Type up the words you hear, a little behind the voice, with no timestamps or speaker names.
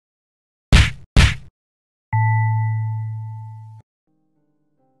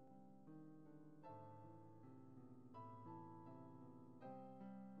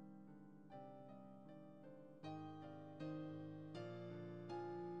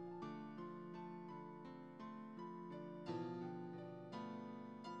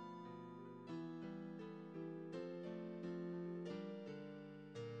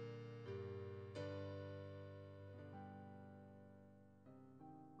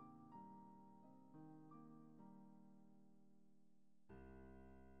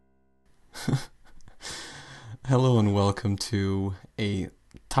Hello and welcome to a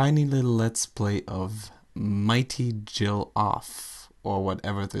tiny little let's play of Mighty Jill Off, or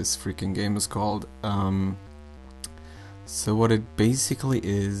whatever this freaking game is called. So what it basically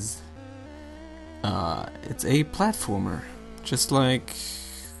is, it's a platformer, just like,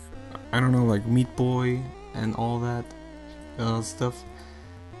 I don't know, like Meat Boy and all that stuff.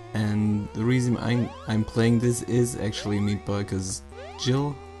 And the reason I'm playing this is actually Meat Boy, because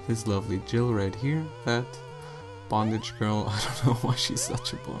Jill, this lovely Jill right here, that bondage girl, I don't know why she's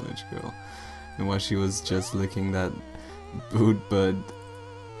such a bondage girl and why she was just licking that boot, but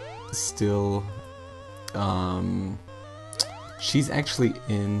still, she's actually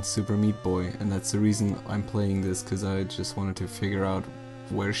in Super Meat Boy, and that's the reason I'm playing this, because I just wanted to figure out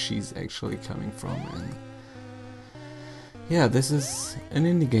where she's actually coming from. And yeah, this is an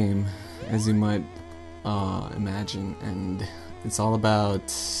indie game, as you might imagine, and it's all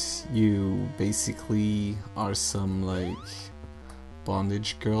about you basically are some like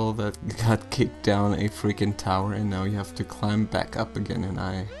bondage girl that got kicked down a freaking tower, and now you have to climb back up again. And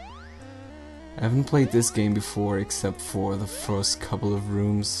I haven't played this game before except for the first couple of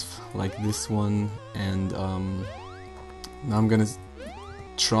rooms like this one, and now I'm gonna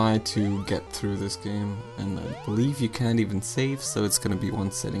try to get through this game, and I believe you can't even save, so it's gonna be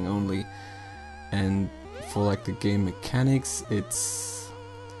one setting only. And for like the game mechanics, it's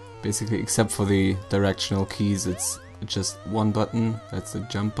basically, except for the directional keys, it's just one button, that's the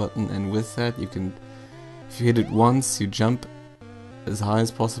jump button, and with that you can, if you hit it once, you jump as high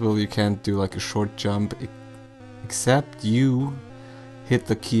as possible. You can't do like a short jump, except you hit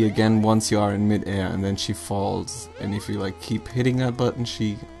the key again once you are in mid-air, and then she falls, and if you like keep hitting that button,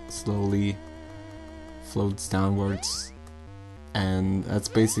 she slowly floats downwards. And that's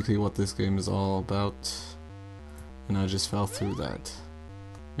basically what this game is all about, and I just fell through that.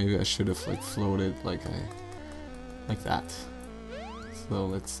 Maybe I should have like floated like that. So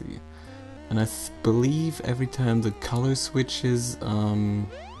let's see. And I believe every time the color switches,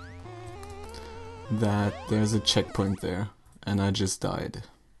 that there's a checkpoint there, and I just died.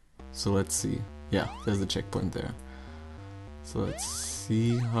 So let's see. Yeah, there's a checkpoint there. So let's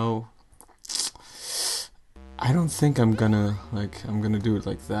see how. I don't think I'm gonna do it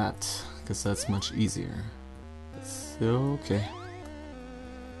like that, because that's much easier. So okay.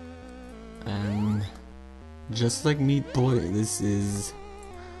 And just like Meat Boy, this is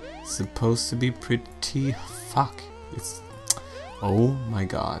supposed to be pretty it's, oh my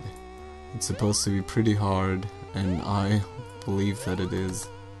god, it's supposed to be pretty hard, and I believe that it is.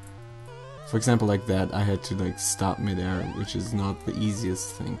 For example, like that, I had to like stop mid-air, which is not the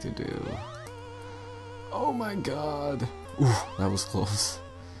easiest thing to do. Oh my god. Ooh, that was close.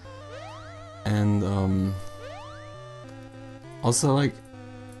 And also, like,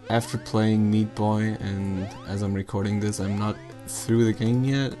 after playing Meat Boy, and as I'm recording this, I'm not through the game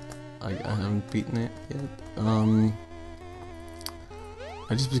yet. I haven't beaten it yet.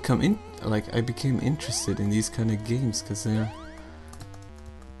 I just I became interested in these kind of games, because I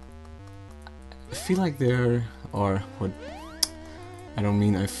feel like they're, or what, I don't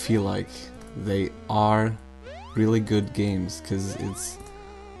mean I feel like, they are really good games, because it's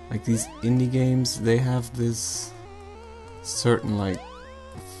like these indie games, they have this certain like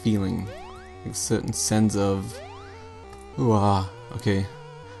feeling, like certain sense of, ooh ah, okay,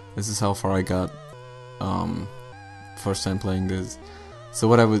 this is how far I got first time playing this. So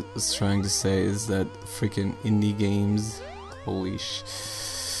what I was trying to say is that freaking indie games, holy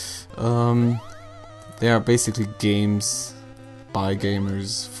they are basically games by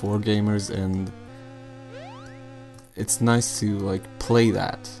gamers, for gamers, and it's nice to like play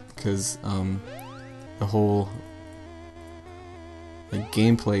that, because the whole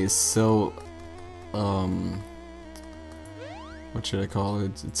gameplay is so what should I call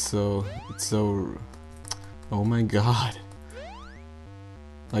it? It's so oh my god,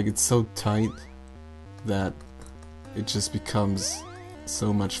 like it's so tight that it just becomes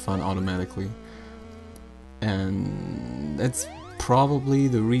so much fun automatically. And that's probably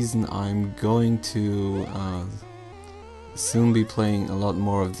the reason I'm going to soon be playing a lot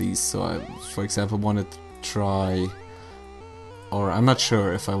more of these. So I, for example, wanted to try, or I'm not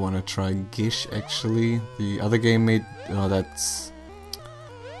sure if I want to try Gish actually. The other game that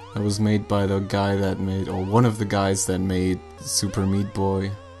was made by the guy that made, or one of the guys that made Super Meat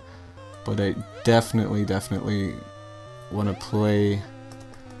Boy. But I definitely want to play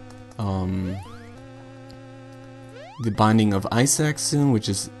The Binding of Isaac soon, which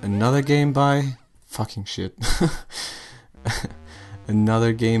is another game by fucking shit.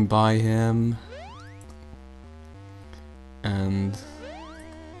 Another game by him. And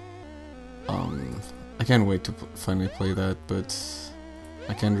I can't wait to finally play that, but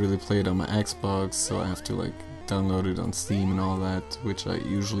I can't really play it on my Xbox, so I have to like download it on Steam and all that, which I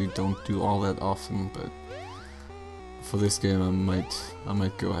usually don't do all that often, but for this game I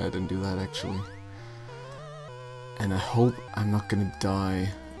might go ahead and do that actually. And I hope I'm not gonna die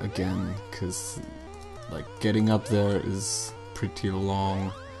again, cause like getting up there is pretty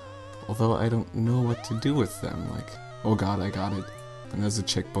long, although I don't know what to do with them. Like, oh god, I got it, and there's a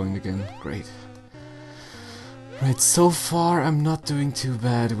checkpoint again. Great. Right, so far I'm not doing too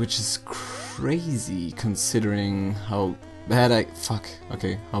bad, which is crazy considering how bad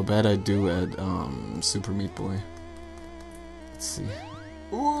how bad I do at Super Meat Boy. Let's see.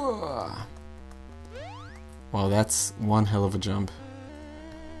 Ooh. Wow, that's one hell of a jump.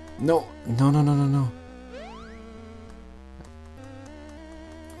 No.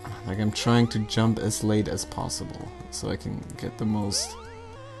 Like, I'm trying to jump as late as possible so I can get the most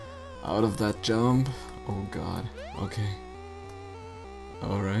out of that jump. Oh god. Okay.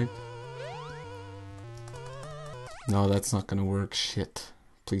 Alright. No, that's not gonna work. Shit.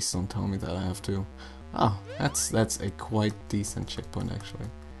 Please don't tell me that I have to. Oh, that's a quite decent checkpoint actually.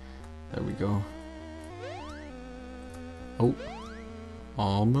 There we go. Oh.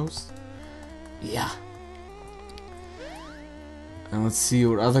 Almost. Yeah. And let's see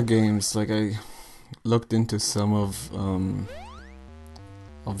what other games, like I looked into some of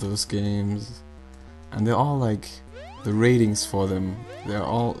those games, and they're all like, the ratings for them, they're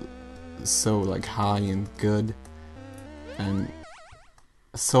all so like high and good, and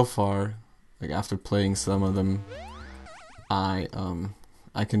so far, like after playing some of them, I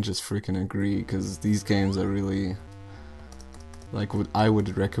can just freaking agree, because these games are really like what I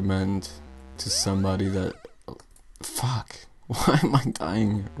would recommend to somebody that, fuck. Why am I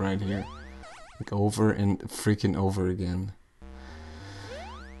dying right here? Like over and freaking over again.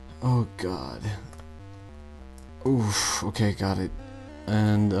 Oh god. Oof, okay, got it.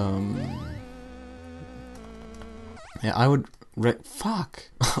 And yeah, I would fuck.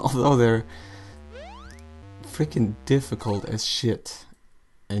 Although they're freaking difficult as shit,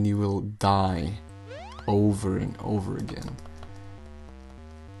 and you will die over and over again,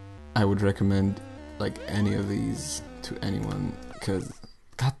 I would recommend like any of these to anyone, because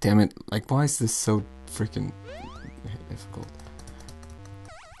god damn it, like why is this so freaking difficult?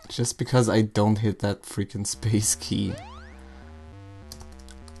 Just because I don't hit that freaking space key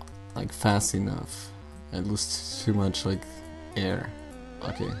like fast enough, I lose too much like air.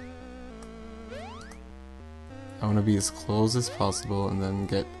 Okay, I want to be as close as possible and then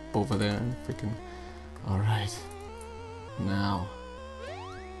get over there and freaking, alright, now.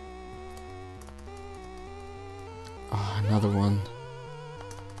 Oh, another one.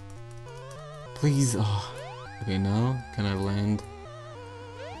 Please. Oh. Okay, now can I land?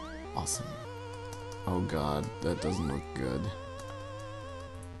 Awesome. Oh god, that doesn't look good.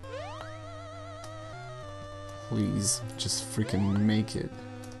 Please, just freaking make it.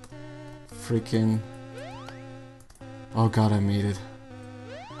 Freaking. Oh god, I made it.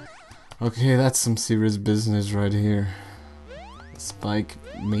 Okay, that's some serious business right here. Spike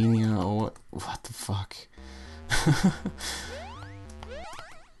mania or what the fuck?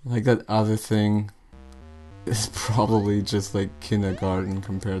 Like that other thing is probably just like kindergarten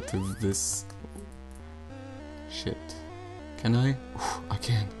compared to this shit. Can I? I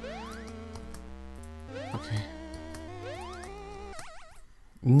can. Okay.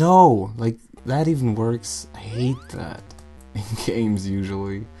 No! Like, that even works. I hate that in games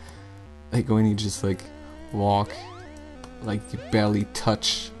usually. Like when you just like walk, like you barely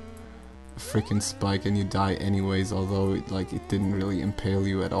touch freaking spike and you die anyways, although it didn't really impale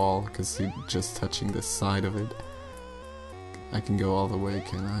you at all because you're just touching the side of it. I can go all the way,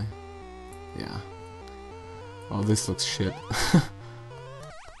 can I? Yeah. Oh, this looks shit.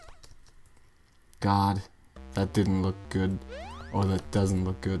 God, that didn't look good, or that doesn't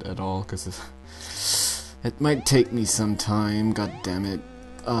look good at all, because it might take me some time, god damn it.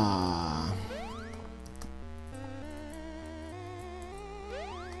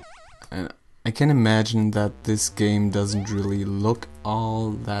 And I can imagine that this game doesn't really look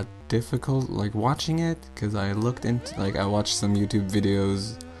all that difficult, like watching it, because I looked into, like I watched some YouTube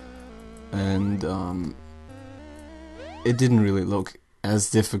videos, and it didn't really look as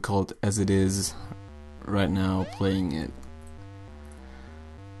difficult as it is right now playing it.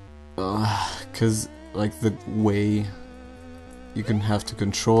 Cause like the way you can have to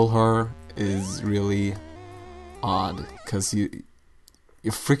control her is really odd, cause you're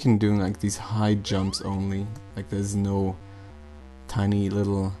freaking doing like these high jumps only, like there's no tiny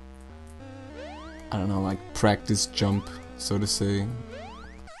little, I don't know, like practice jump, so to say.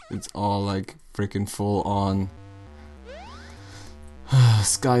 it's all like freaking full on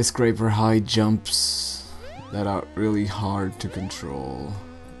skyscraper high jumps that are really hard to control.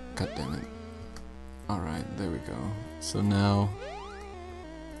 God damn it. Alright, there we go. So now,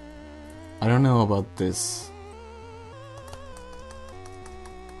 I don't know about this.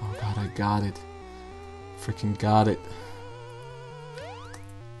 Oh god, I got it. Freaking got it.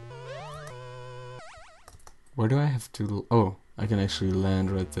 Where do I have to... Oh, I can actually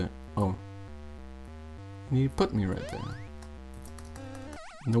land right there. Oh. You put me right there.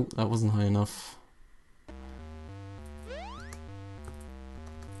 Nope, that wasn't high enough.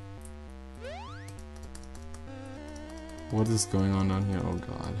 What is going on down here? Oh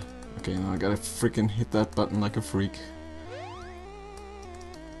god. Okay, now I gotta freaking hit that button like a freak.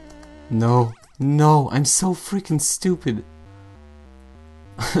 No, no, I'm so freaking stupid.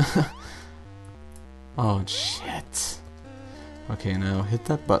 Oh shit. Okay, now hit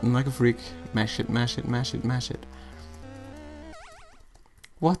that button like a freak. Mash it, mash it, mash it, mash it.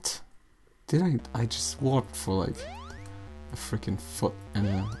 What? Did I just warped for like a freaking foot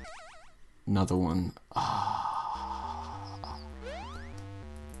and another one.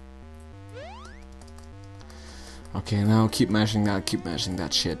 Okay, now keep mashing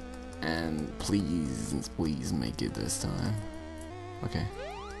that shit. And please, please make it this time. Okay.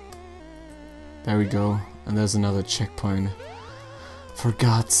 There we go. And there's another checkpoint. For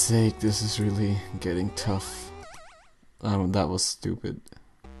God's sake, this is really getting tough. Oh, that was stupid.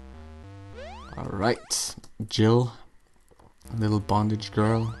 Alright. Jill. Little bondage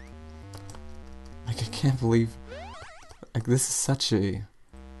girl. Like, I can't believe... Like, this is such a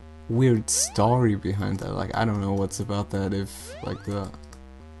weird story behind that. Like, I don't know what's about that, if, like, the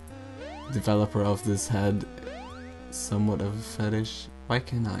developer of this had somewhat of a fetish. Why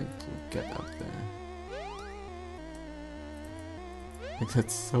can't I get up there? Like,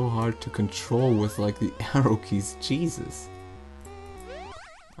 that's so hard to control with, like, the arrow keys. Jesus.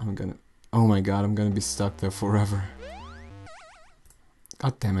 I'm gonna... Oh my god, I'm gonna be stuck there forever.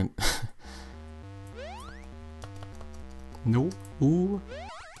 God damn it. No. Ooh.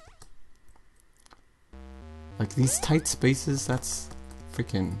 Like, these tight spaces, that's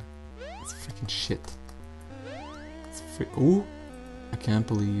freaking... It's freaking shit. It's ooh! I can't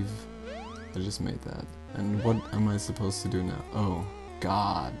believe I just made that. And what am I supposed to do now? Oh,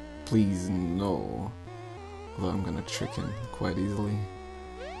 God. Please, no. Although I'm gonna trick him quite easily.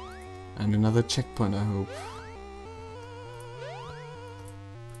 And another checkpoint, I hope.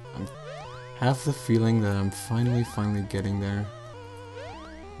 I have the feeling that I'm finally getting there.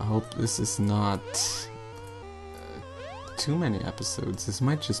 I hope this is not too many episodes. This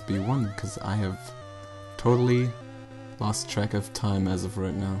might just be one, because I have totally lost track of time as of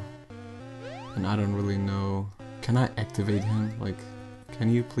right now. And I don't really know... Can I activate him? Like,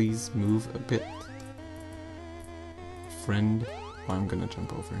 can you please move a bit? Friend? Oh, I'm gonna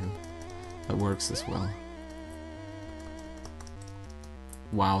jump over him. That works as well.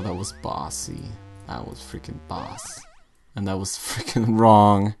 Wow, that was bossy. That was freaking boss. And that was freaking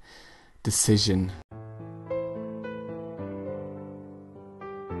wrong decision.